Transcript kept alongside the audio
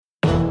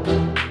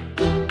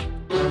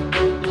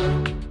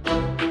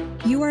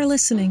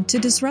listening to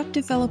Disrupt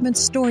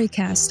Development's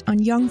Storycast on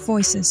Young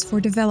Voices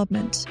for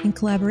Development in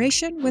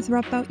collaboration with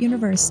Radboud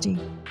University.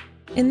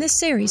 In this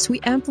series, we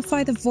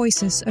amplify the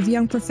voices of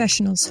young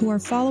professionals who are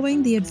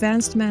following the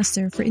Advanced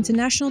Master for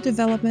International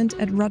Development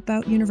at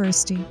Radboud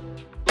University.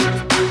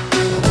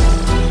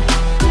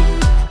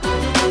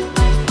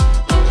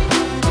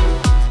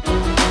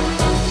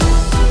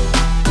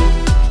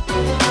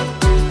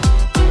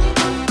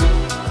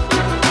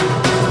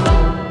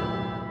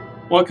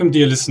 Welcome,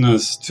 dear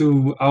listeners,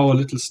 to our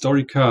little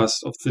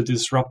storycast of the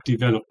Disrupt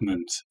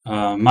Development.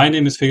 My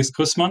name is Felix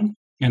Krüssmann,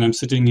 and I'm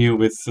sitting here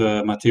with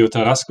Matteo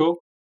Tarasco.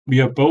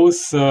 We are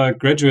both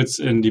graduates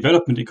in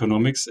development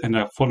economics and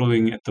are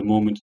following at the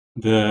moment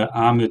the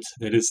AMID,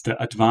 that is the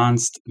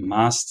Advanced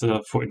Master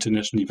for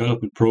International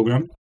Development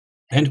program.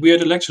 And we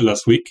had a lecture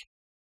last week,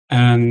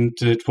 and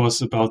it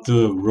was about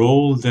the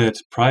role that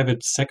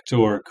private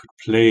sector could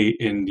play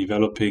in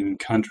developing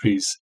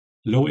countries,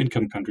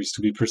 low-income countries to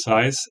be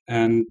precise.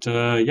 And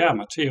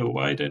Matteo,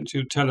 why don't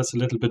you tell us a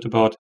little bit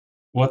about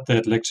what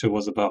that lecture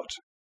was about?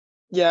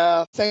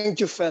 Yeah, thank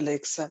you,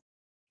 Felix.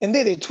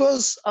 Indeed, it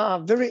was a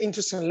very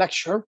interesting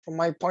lecture from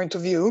my point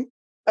of view.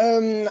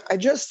 I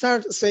just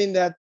started saying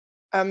that,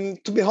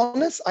 to be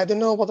honest, I don't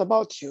know what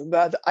about you,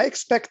 but I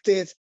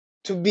expected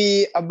to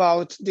be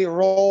about the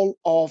role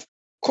of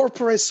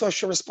corporate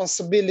social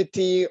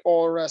responsibility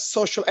or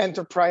social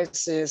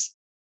enterprises.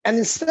 And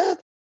instead,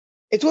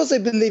 it was, I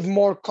believe,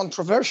 more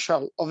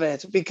controversial of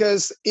it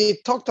because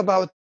it talked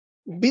about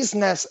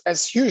business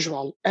as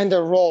usual and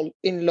their role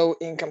in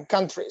low-income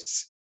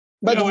countries.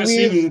 But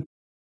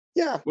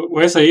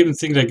whereas I even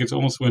think like it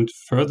almost went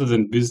further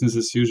than business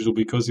as usual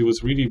because he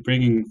was really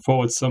bringing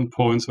forward some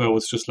points where I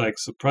was just like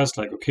surprised,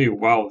 like, okay,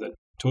 wow, that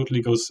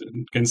totally goes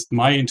against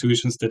my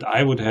intuitions that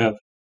I would have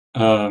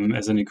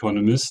as an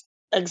economist.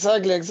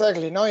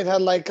 Exactly. No, it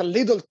had like a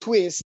little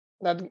twist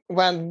that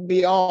went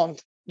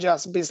beyond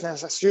just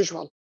business as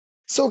usual.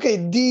 So, okay,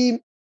 the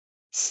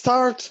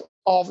start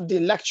of the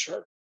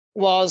lecture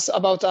was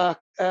about a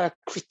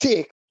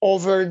critique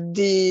over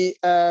the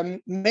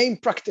main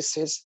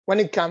practices when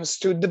it comes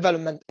to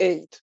development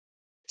aid.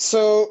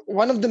 So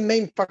one of the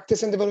main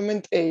practices in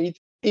development aid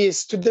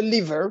is to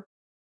deliver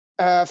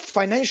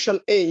financial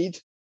aid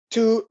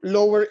to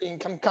lower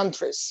income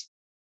countries.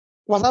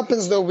 What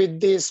happens though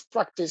with this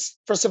practice?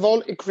 First of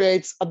all, it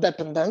creates a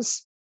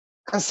dependence.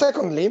 And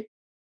secondly,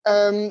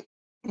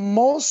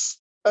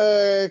 most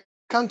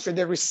countries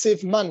that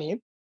receive money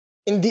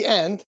in the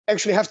end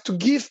actually have to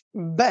give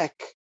back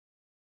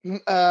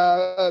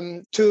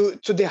to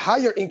the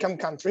higher income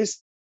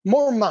countries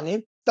more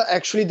money that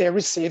actually they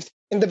received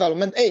in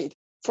development aid.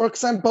 For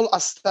example, a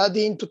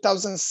study in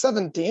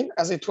 2017,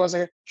 as it was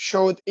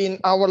showed in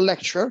our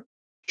lecture,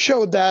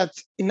 showed that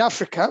in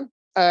Africa,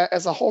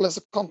 as a whole, as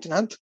a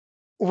continent,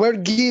 we're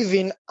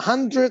giving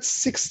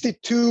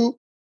 $162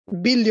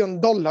 billion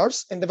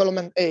in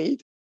development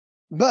aid,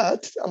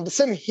 but on the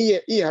same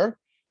year,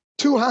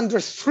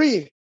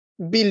 $203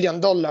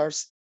 billion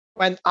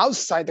went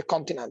outside the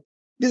continent.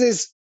 This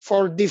is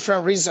for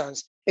different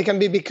reasons. It can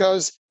be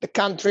because the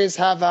countries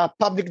have a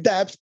public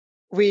debt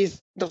with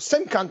those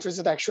same countries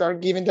that actually are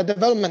giving the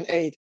development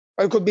aid,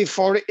 or it could be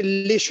for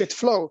illicit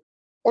flow,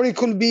 or it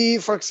could be,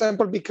 for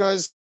example,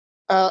 because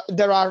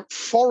there are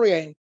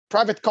foreign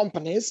private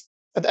companies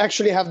that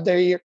actually have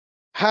their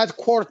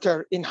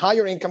headquarters in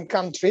higher income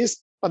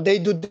countries, but they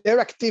do their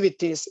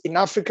activities in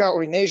Africa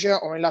or in Asia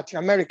or in Latin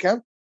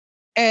America.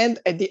 And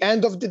at the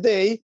end of the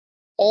day,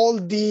 all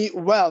the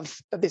wealth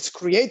that is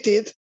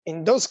created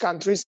in those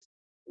countries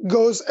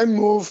goes and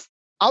moves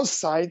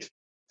outside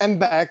and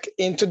back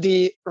into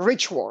the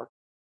rich world.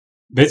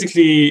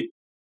 Basically,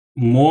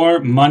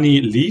 more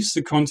money leaves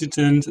the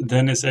continent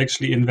than is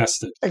actually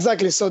invested.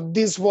 Exactly. So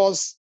this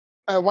was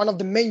one of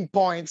the main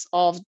points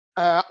of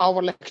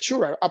our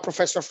lecturer, a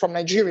professor from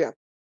Nigeria.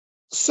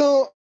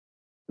 So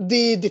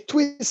the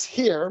twist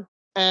here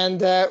and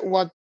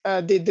what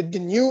the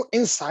new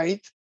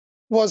insight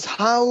was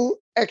how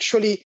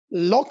actually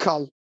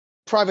local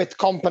private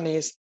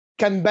companies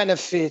can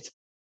benefit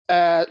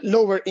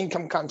lower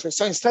income countries.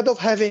 So instead of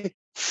having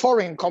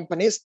foreign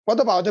companies,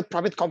 what about the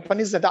private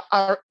companies that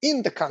are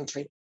in the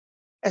country?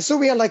 And so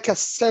we have like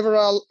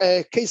several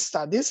case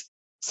studies,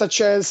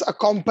 such as a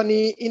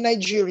company in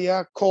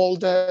Nigeria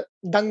called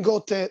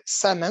Dangote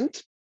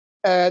Cement.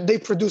 They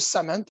produce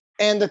cement.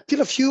 And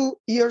until a few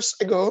years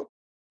ago,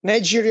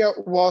 Nigeria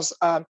was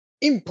an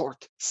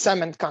import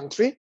cement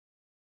country.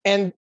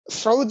 And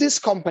through this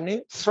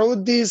company,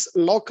 through this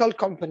local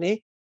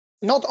company,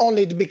 not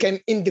only it became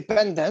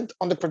independent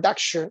on the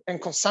production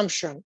and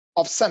consumption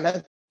of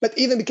cement, but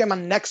even became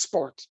an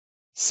export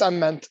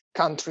cement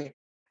country,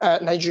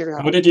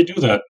 Nigeria. How did you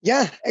do that?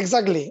 Yeah,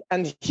 exactly.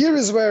 And here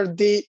is where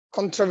the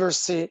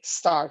controversy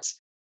starts,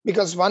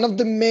 because one of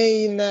the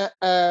main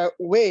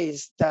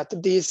ways that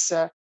this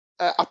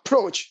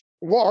approach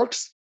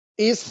works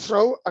is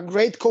through a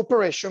great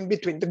cooperation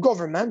between the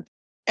government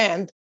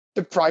and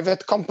the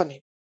private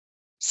company.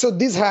 So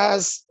this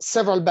has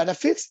several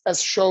benefits,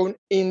 as shown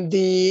in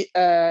the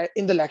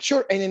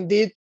lecture, and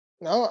indeed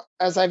No,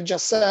 as I've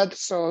just said,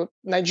 so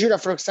Nigeria,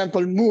 for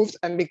example, moved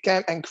and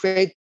became and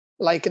create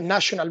like a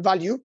national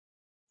value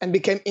and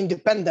became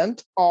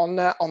independent on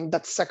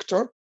that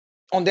sector.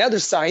 On the other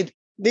side,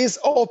 this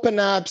open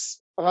up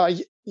a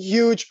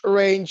huge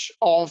range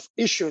of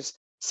issues,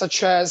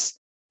 such as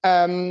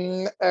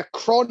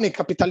chronic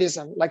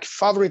capitalism, like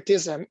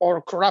favoritism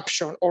or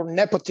corruption or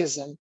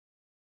nepotism.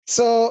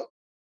 So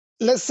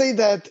let's say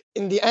that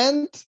in the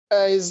end,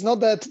 it's not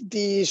that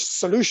the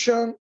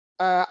solution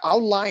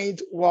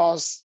outlined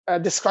was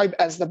described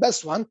as the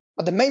best one,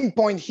 but the main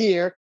point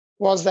here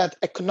was that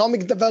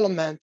economic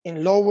development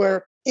in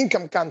lower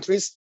income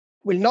countries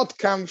will not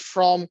come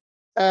from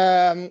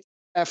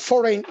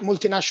foreign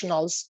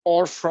multinationals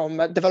or from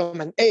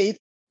development aid,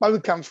 but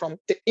will come from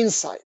the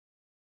inside.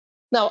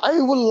 Now, I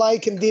would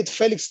like indeed,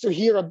 Felix, to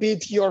hear a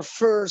bit your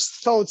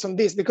first thoughts on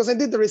this, because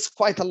indeed there is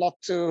quite a lot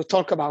to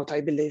talk about,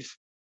 I believe.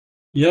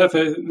 Yeah, if I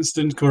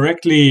understand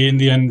correctly, in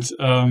the end,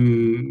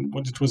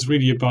 what it was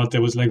really about,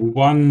 there was like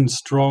one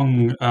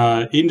strong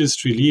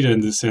industry leader in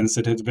the sense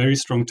that had very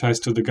strong ties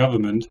to the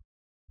government,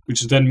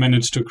 which then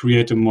managed to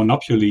create a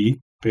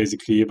monopoly,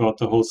 basically, about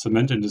the whole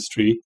cement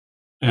industry,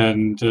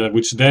 and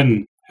which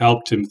then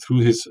helped him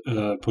through his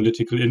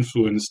political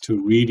influence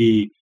to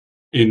really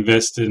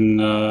invest in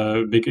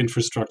big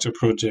infrastructure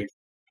projects,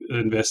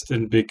 invest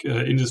in big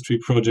industry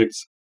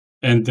projects,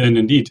 and then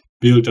indeed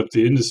build up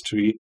the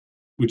industry,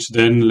 which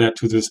then led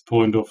to this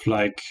point of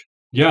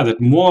that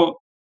more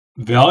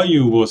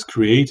value was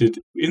created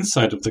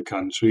inside of the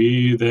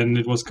country than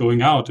it was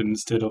going out. And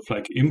instead of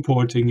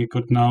importing, it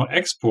could now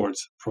export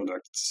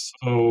products.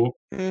 So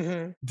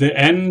the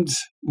end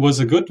was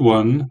a good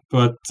one,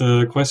 but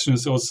the question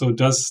is also,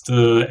 does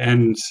the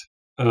end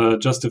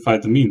justify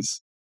the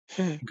means?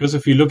 Because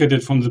if you look at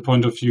it from the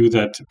point of view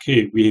that,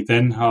 okay, we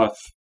then have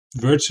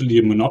virtually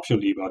a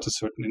monopoly about a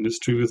certain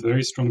industry with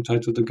very strong tie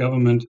to the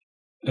government,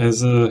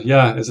 as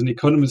an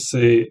economist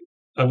I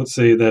would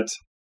say that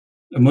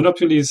a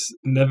monopoly is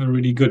never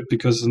really good,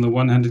 because on the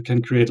one hand it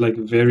can create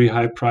very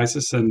high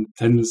prices and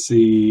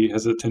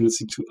has a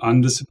tendency to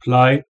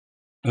undersupply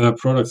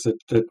products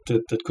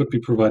that could be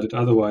provided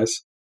otherwise.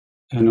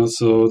 And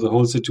also the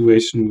whole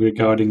situation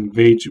regarding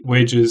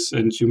wages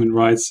and human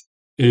rights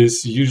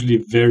is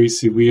usually very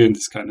severe in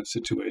this kind of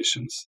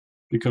situations,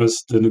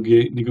 because the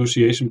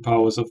negotiation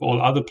powers of all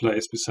other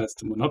players besides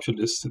the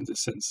monopolists, in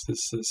this sense,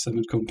 this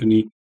cement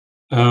company,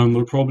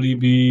 will probably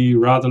be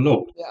rather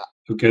low,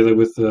 together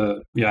with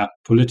the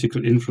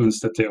political influence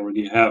that they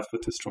already have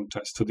with the strong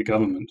ties to the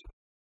government.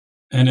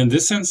 And in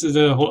this sense,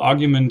 the whole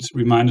argument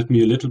reminded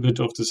me a little bit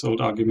of this old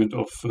argument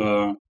of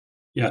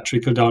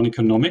trickle-down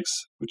economics,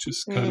 which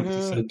is kind of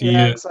this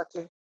idea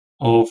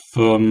of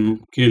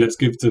let's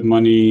give the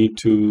money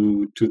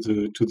to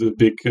the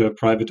big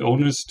private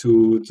owners,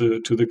 to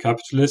the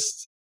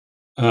capitalists,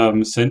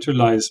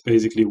 centralize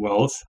basically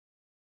wealth.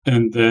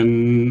 And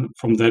then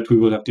from that, we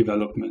will have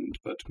development.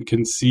 But we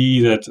can see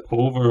that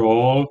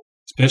overall,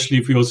 especially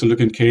if we also look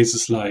in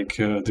cases like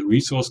the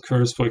resource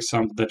curves, for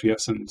example, that we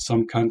have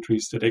some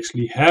countries that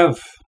actually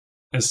have,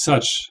 as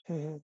such,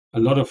 a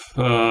lot of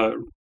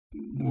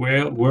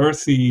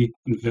worthy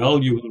and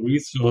valuable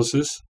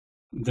resources,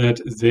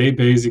 that they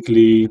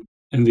basically,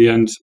 in the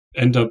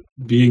end up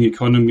being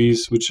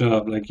economies which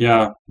are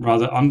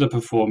rather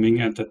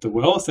underperforming, and that the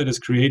wealth that is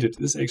created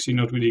is actually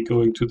not really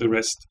going to the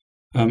rest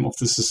of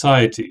the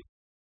society.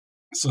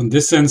 So in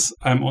this sense,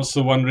 I'm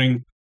also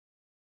wondering,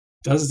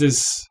 does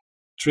this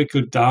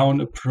trickle-down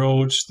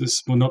approach,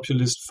 this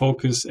monopolist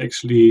focus,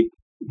 actually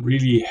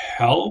really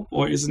help,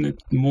 or isn't it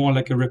more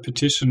like a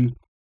repetition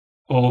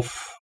of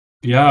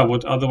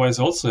what otherwise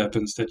also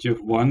happens, that you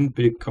have one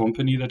big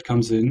company that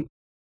comes in,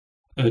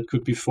 it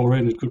could be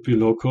foreign, it could be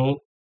local,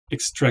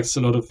 extracts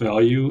a lot of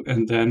value,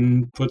 and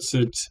then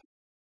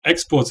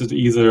exports it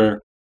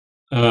either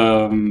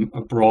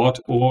abroad,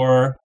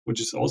 or, which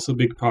is also a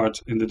big part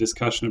in the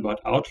discussion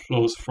about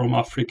outflows from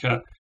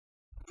Africa,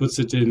 puts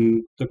it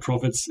in the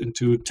profits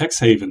into tax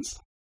havens.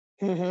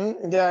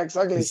 Yeah,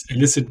 exactly. These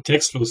illicit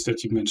tax flows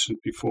that you mentioned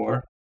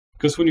before.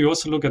 Because when you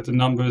also look at the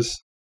numbers,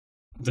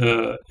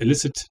 the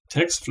illicit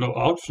tax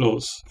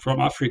outflows from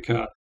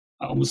Africa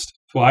are almost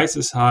twice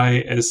as high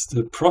as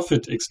the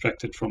profit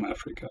extracted from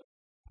Africa.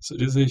 So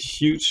it is a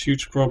huge,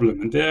 huge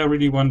problem. And there I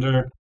really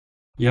wonder,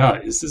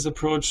 is this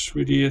approach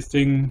really a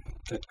thing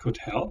that could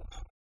help?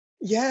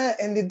 Yeah,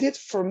 and it did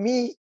for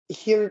me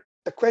here.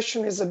 The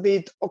question is a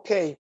bit,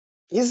 okay,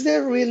 is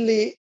there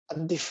really a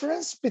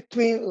difference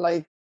between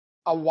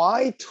a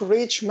white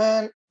rich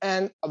man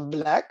and a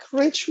black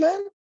rich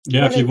man?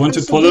 Yeah, if you want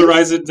to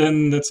polarize it,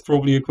 then that's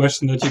probably a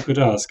question that you could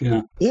ask.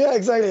 Yeah. Yeah,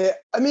 exactly.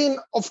 I mean,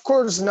 of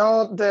course,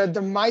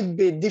 there might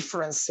be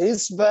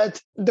differences,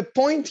 but the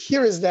point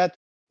here is that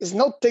it's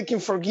not taken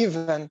for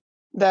given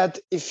that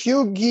if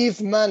you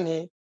give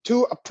money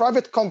to a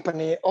private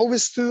company,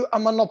 always to a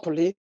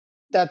monopoly,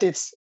 that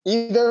it's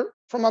either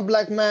from a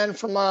black man,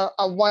 from a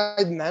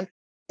white man,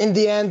 in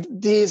the end,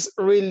 this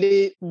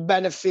really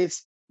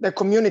benefits the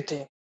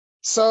community.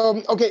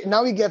 So, okay,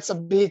 now it gets a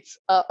bit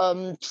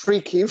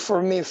tricky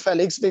for me,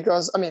 Felix,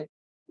 because,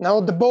 Now,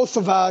 the both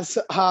of us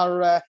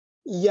are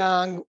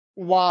young,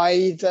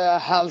 white,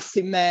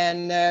 healthy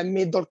men,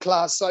 middle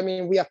class. So, I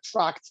mean, we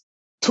attract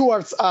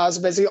towards us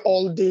basically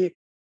all the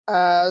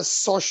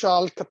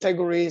social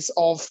categories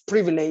of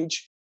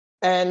privilege.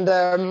 And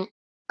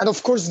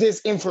of course,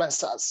 this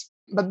influences us.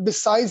 But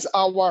besides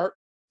our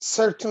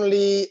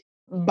certainly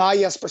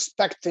biased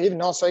perspective,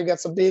 so it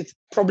gets a bit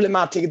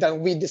problematic that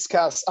we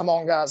discuss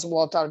among us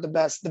what are the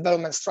best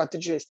development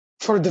strategies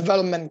for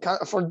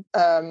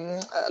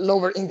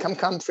lower income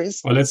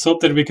countries. Well, let's hope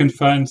that we can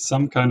find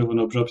some kind of an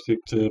objective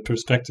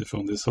perspective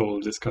on this whole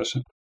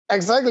discussion.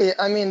 Exactly.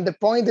 I mean, the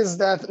point is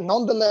that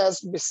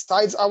nonetheless,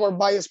 besides our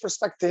biased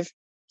perspective,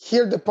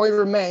 here the point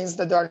remains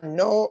that there are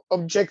no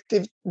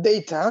objective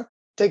data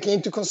taken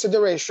into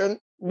consideration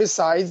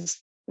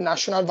besides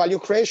national value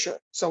creation.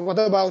 So what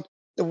about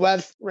the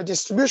wealth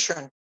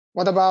redistribution?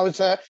 What about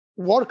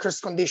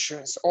workers'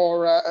 conditions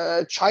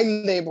or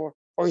child labor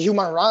or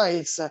human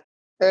rights?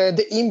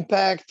 The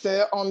impact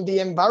on the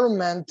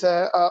environment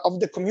of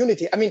the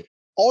community. I mean,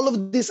 all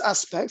of these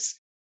aspects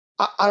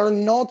are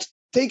not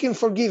taken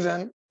for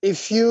given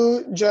if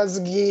you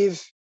just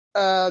give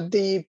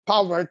the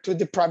power to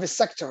the private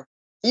sector,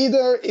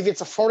 either if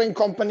it's a foreign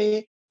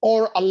company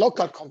or a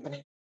local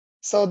company.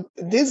 So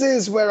this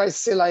is where I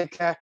see like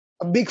a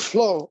big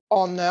flaw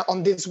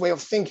on this way of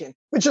thinking,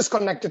 which is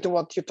connected to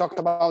what you talked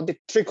about, the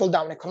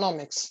trickle-down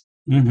economics.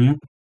 Mm-hmm.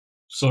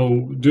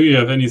 So do you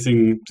have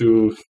anything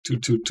to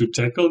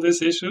tackle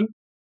this issue?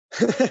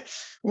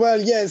 Well,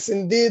 yes,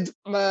 indeed.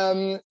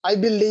 I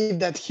believe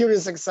that here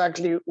is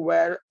exactly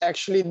where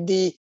actually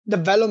the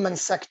development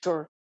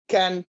sector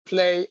can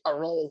play a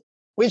role,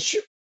 which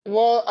I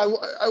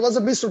was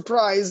a bit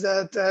surprised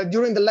that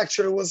during the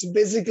lecture it was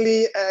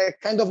basically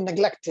kind of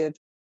neglected.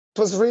 It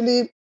was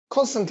really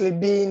constantly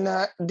being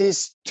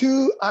these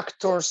two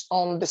actors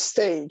on the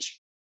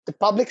stage, the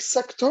public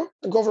sector,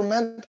 the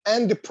government,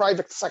 and the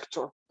private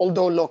sector,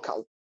 although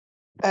local.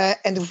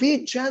 And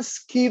we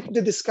just keep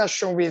the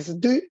discussion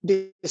with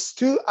these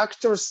two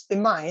actors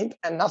in mind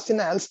and nothing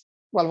else.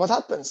 Well, what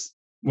happens?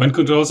 One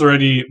could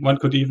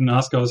even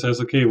ask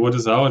ourselves, okay, what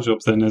is our job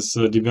then as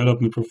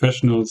development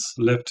professionals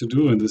left to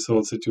do in this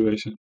whole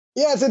situation?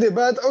 Yes, it is,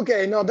 but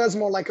okay, no, that's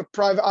more like a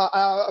private,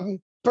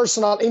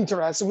 personal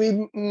interest.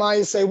 We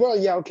might say, well,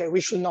 yeah, okay,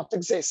 we should not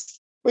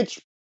exist,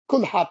 which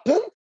could happen.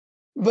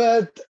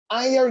 But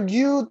I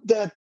argue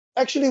that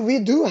actually we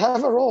do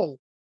have a role.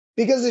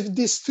 Because if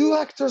these two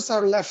actors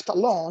are left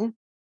alone,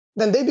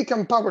 then they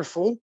become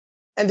powerful.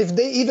 And if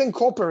they even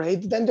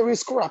cooperate, then there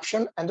is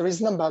corruption and there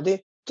is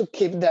nobody to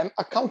keep them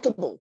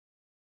accountable.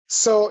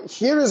 So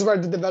here is where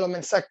the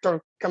development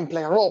sector can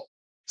play a role.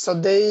 So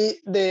the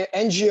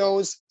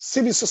NGOs,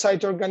 civil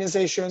society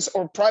organizations,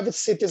 or private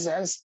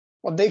citizens,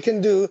 what they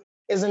can do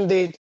is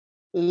indeed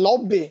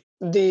lobby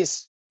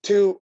these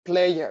two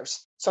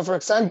players. So for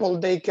example,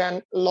 they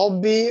can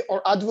lobby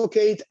or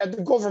advocate at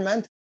the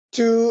government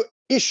to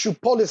issue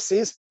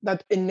policies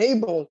that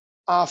enable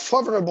a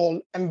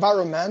favorable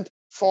environment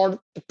for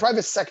the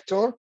private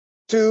sector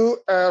to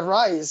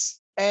rise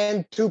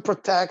and to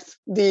protect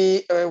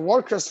the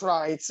workers'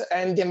 rights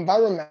and the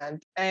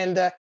environment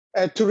and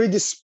to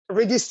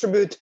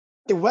redistribute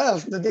the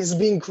wealth that is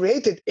being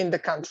created in the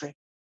country.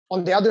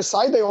 On the other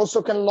side, they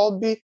also can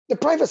lobby the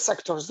private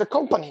sectors, the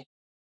company,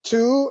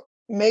 to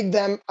make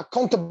them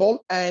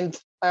accountable and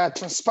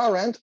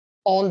transparent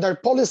on their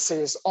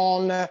policies,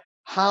 on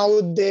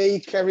how they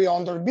carry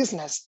on their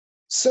business.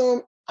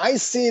 So I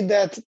see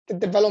that the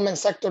development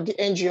sector, the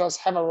NGOs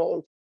have a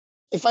role.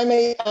 If I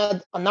may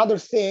add another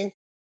thing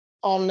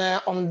on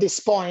this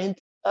point,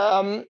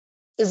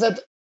 is that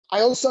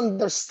I also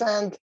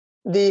understand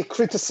the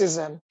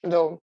criticism,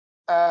 though,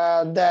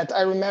 that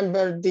I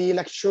remember the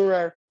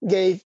lecturer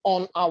gave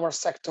on our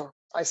sector.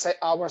 I say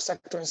our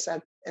sector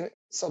instead, and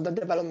so the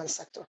development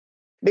sector.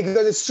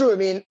 Because it's true, I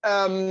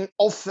mean,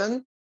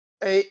 often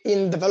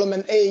in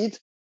development aid,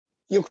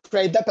 you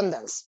create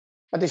dependence.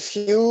 But if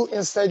you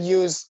instead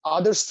use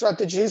other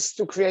strategies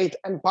to create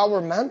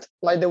empowerment,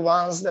 like the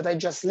ones that I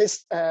just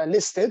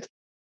listed,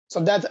 so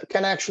that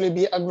can actually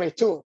be a great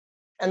tool.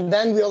 And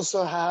then we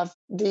also have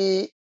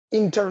the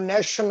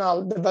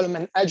international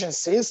development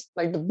agencies,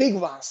 like the big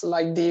ones,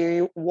 like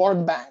the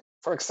World Bank,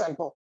 for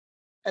example.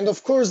 And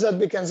of course, that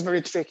becomes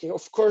very tricky.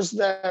 Of course,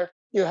 there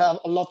you have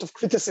a lot of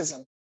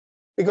criticism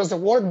because the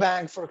World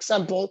Bank, for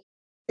example,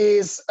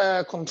 is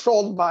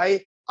controlled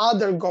by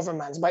other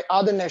governments, by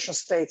other nation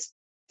states.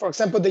 For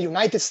example, the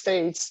United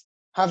States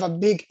have a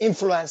big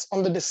influence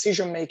on the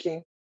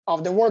decision-making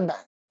of the World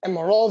Bank. And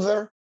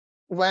moreover,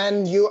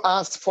 when you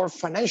ask for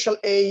financial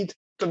aid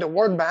to the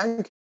World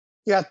Bank,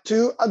 you have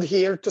to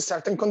adhere to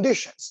certain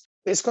conditions.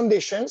 These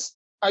conditions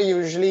are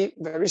usually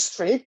very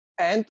strict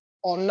and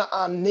on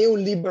a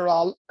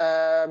neoliberal,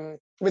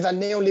 with a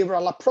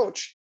neoliberal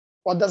approach.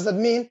 What does that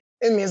mean?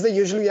 It means that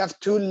usually you have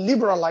to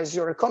liberalize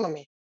your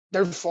economy.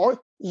 Therefore,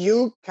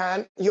 you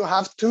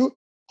have to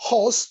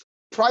host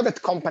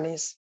private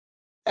companies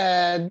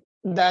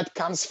that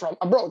comes from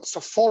abroad, so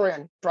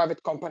foreign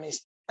private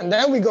companies. And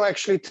then we go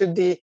actually to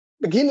the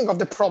beginning of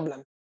the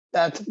problem,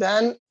 that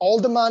then all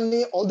the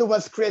money, all the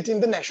wealth created in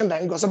the nation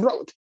then goes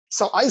abroad.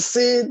 So I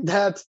see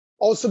that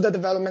also the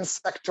development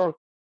sector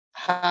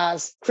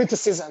has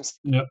criticisms.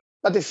 Yeah.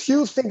 But if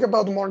you think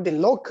about more the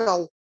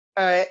local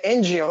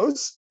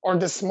NGOs or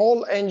the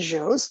small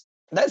NGOs,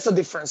 that's a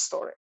different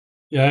story.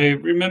 Yeah, I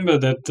remember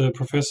that the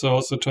professor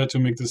also tried to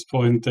make this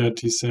point that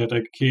he said,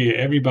 okay,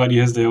 everybody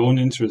has their own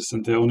interests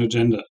and their own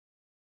agenda.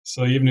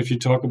 So even if you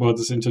talk about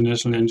these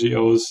international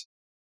NGOs,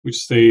 which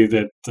say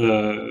that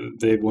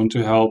they want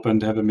to help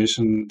and have a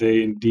mission,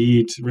 they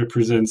indeed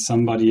represent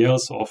somebody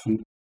else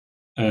often,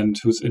 and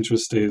whose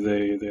interests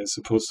they're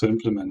supposed to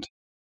implement.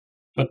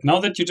 But now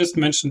that you just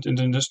mentioned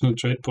international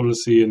trade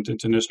policy and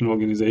international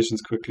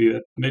organizations quickly,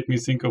 that made me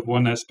think of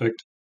one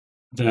aspect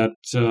that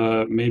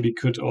maybe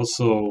could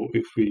also,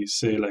 if we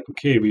say like,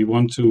 okay, we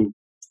want to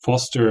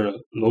foster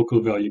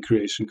local value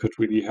creation, could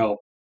really help,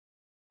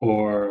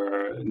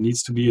 or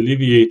needs to be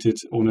alleviated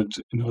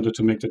in order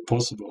to make that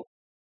possible,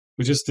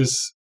 which is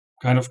this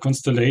kind of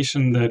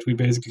constellation that we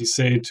basically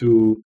say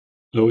to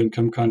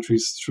low-income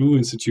countries through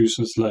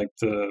institutions like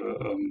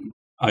the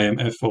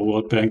IMF or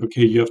World Bank,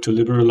 okay, you have to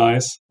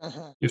liberalize,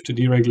 you have to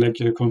deregulate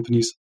your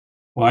companies,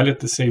 while at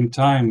the same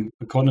time,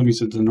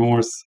 economies in the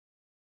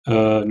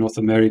North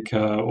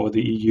America or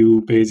the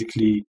EU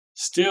basically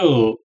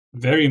still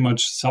very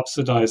much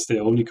subsidize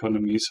their own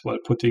economies while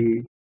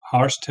putting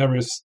harsh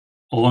tariffs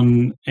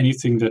on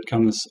anything that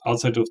comes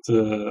outside of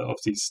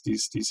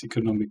these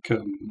economic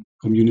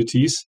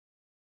communities,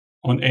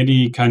 on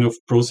any kind of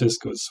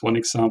processed goods. One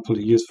example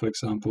here is, for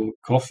example,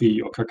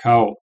 coffee or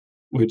cacao,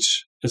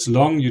 which as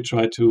long you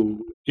try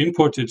to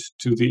import it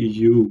to the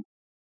EU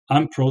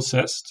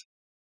unprocessed,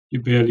 you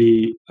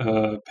barely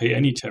pay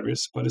any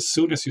tariffs. But as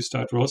soon as you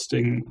start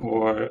roasting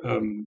or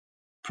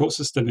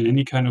process them in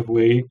any kind of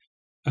way,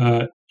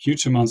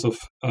 huge amounts of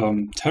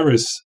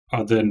tariffs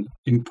are then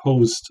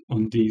imposed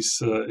on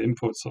these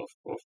imports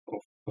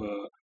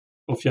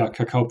of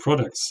cacao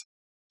products.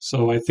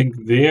 So I think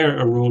there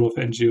a role of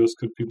NGOs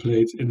could be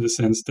played in the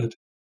sense that,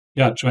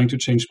 trying to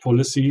change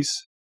policies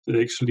that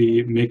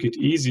actually make it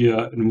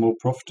easier and more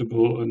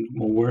profitable and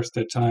more worth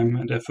their time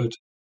and effort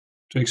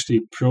to actually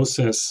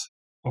process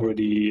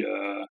already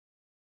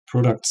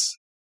products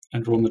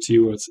and raw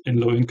materials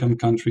in low-income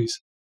countries,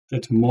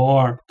 that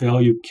more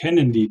value can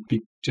indeed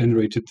be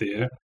generated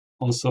there,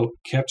 also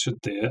captured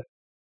there,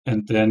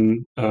 and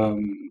then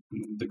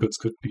the goods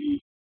could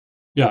be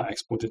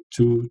exported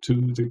to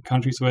the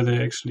countries where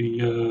they're actually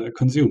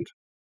consumed.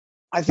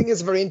 I think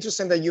it's very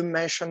interesting that you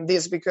mentioned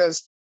this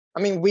because,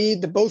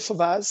 the both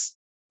of us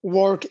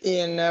work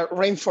in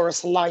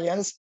Rainforest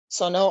Alliance.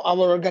 So now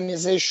our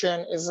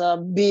organization is a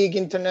big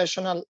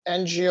international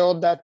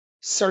NGO that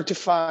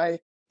certify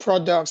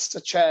products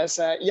such as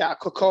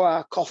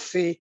cocoa,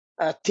 coffee,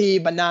 tea,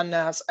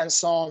 bananas, and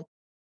so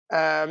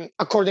on,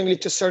 accordingly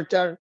to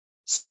certain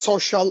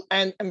social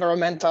and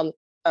environmental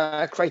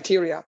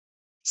criteria.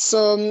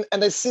 So,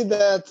 and I see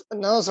that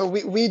so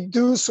we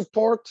do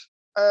support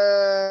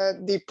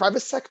the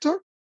private sector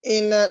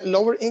in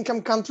lower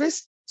income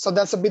countries. So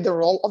that's a bit the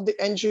role of the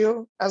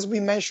NGO, as we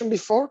mentioned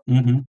before.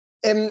 Mm-hmm.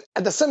 And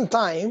at the same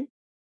time,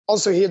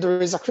 also here there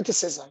is a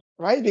criticism,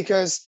 right?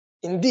 Because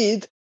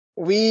indeed,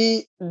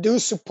 we do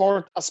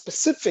support a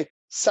specific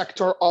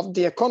sector of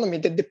the economy,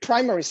 the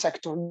primary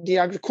sector, the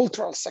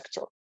agricultural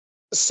sector.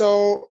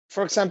 So,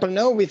 for example,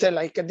 now with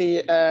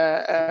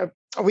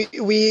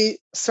we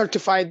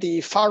certify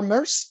the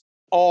farmers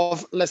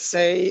of, let's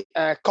say,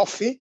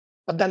 coffee,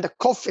 but then the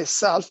coffee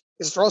itself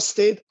is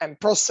roasted and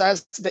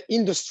processed. The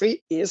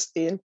industry is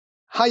in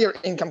higher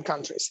income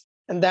countries,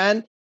 and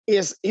then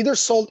is either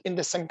sold in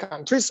the same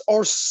countries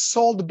or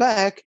sold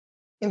back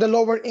in the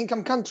lower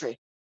income country.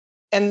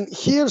 And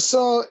here,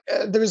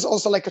 there is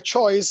also like a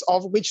choice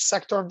of which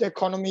sector of the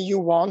economy you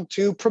want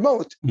to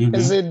promote. Mm-hmm.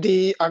 Is it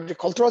the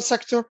agricultural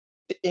sector,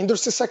 the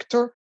industry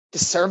sector, the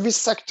service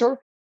sector?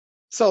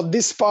 So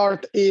this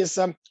part is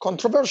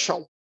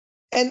controversial.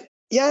 And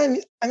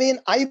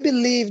I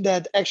believe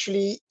that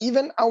actually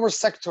even our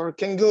sector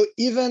can go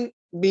even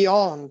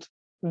beyond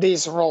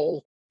this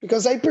role,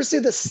 because I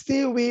perceive that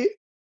still we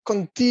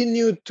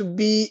continue to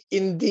be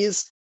in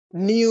this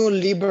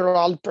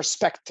neoliberal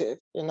perspective,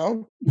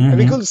 mm-hmm. And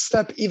we could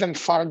step even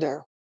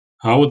farther.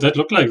 How would that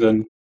look like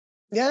then?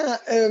 Yeah,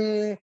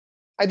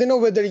 I don't know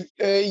whether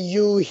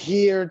you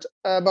heard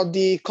about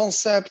the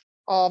concept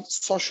of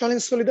social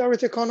and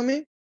solidarity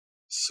economy.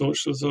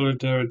 Social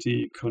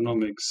solidarity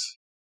economics.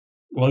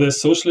 Well,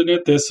 there's social in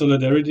it, there's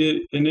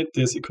solidarity in it,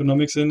 there's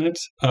economics in it.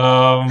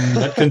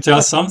 That can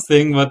tell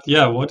something, but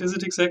what is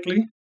it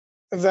exactly?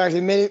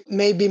 Exactly.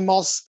 Maybe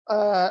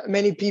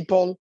many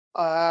people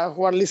who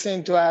are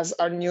listening to us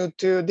are new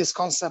to this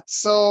concept.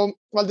 So,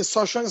 the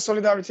social and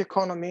solidarity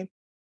economy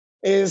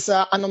is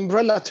an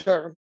umbrella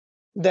term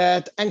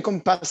that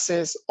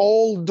encompasses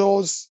all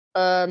those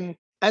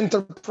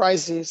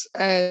enterprises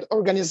and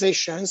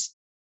organizations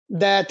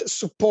that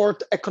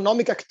support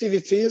economic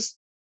activities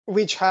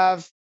which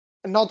have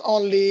not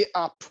only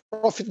a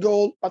profit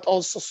goal, but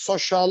also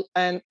social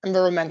and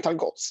environmental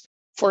goals.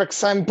 For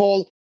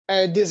example,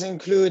 these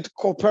include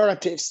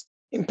cooperatives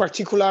in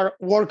particular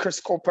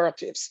workers'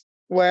 cooperatives,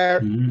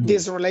 where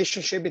this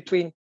relationship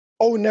between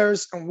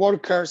owners and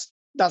workers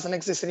doesn't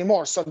exist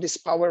anymore. So this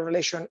power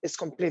relation is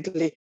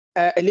completely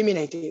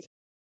eliminated.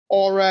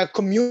 Or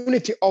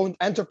community-owned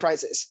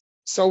enterprises,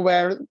 so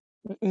where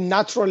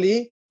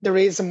naturally there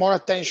is more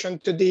attention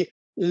to the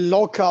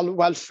local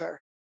welfare,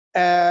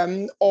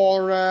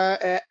 or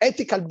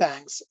ethical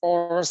banks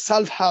or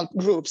self-help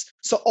groups.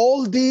 So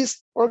all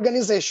these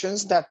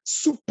organizations that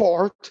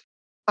support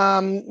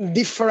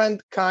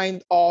different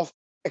kind of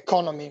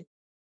economy.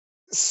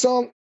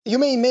 So you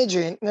may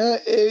imagine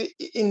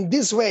in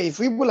this way, if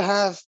we will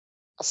have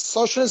a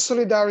social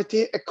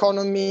solidarity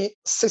economy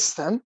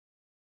system,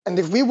 and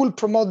if we will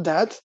promote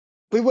that,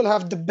 we will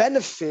have the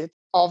benefit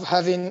of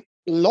having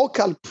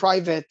local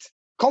private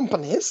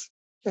companies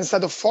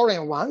instead of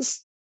foreign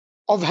ones,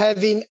 of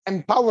having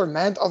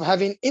empowerment, of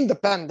having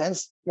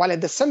independence, while at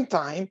the same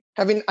time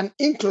having an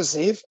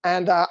inclusive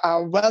and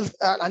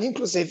an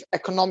inclusive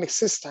economic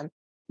system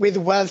with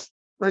wealth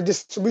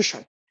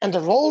redistribution. And the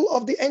role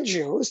of the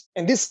NGOs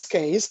in this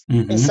case,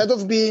 instead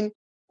of being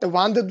the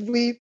one that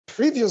we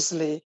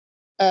previously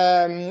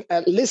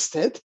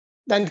listed,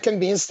 then can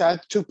be instead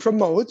to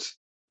promote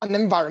an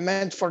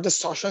environment for the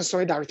social and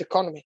solidarity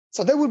economy.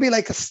 So there will be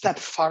like a step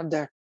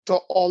further to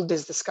all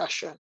this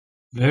discussion.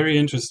 Very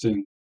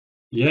interesting.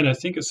 Yeah, and I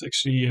think it's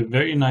actually a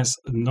very nice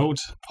note,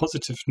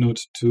 positive note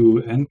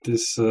to end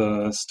this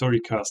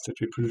storycast that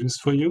we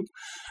produced for you,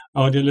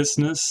 our dear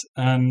listeners.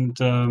 And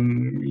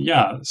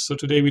so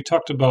today we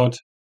talked about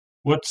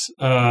what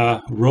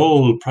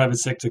role private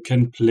sector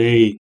can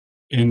play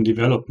in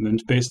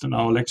development based on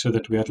our lecture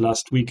that we had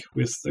last week,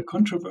 with the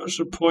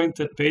controversial point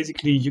that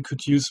basically you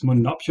could use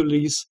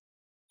monopolies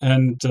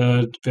and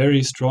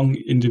very strong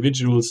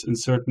individuals in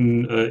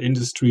certain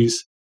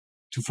industries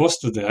to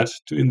foster that,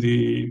 to in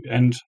the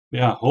end,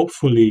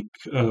 hopefully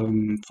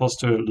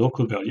foster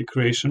local value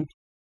creation.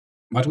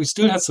 But we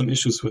still had some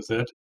issues with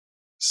that.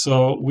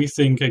 So we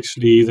think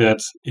actually that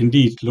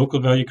indeed local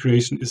value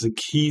creation is a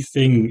key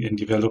thing in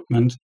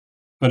development.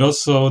 But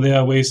also there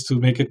are ways to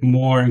make it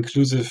more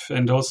inclusive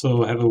and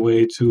also have a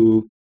way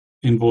to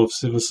involve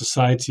civil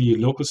society,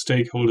 local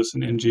stakeholders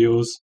and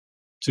NGOs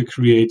to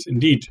create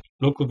indeed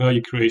local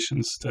value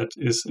creations that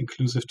is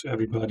inclusive to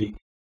everybody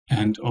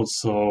and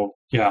also,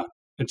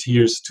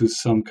 adheres to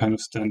some kind of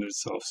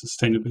standards of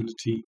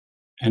sustainability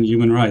and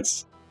human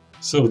rights.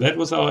 So that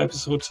was our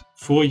episode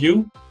for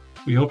you.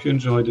 We hope you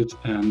enjoyed it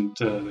and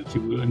that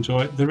you will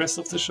enjoy the rest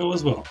of the show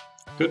as well.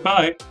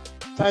 Goodbye.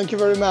 Thank you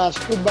very much.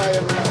 Goodbye,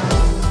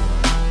 everyone.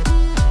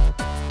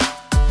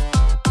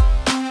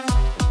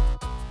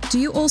 Do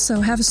you also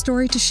have a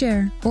story to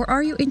share, or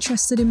are you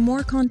interested in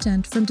more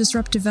content from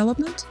Disrupt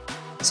Development?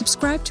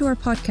 Subscribe to our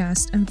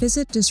podcast and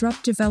visit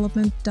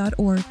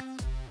disruptdevelopment.org.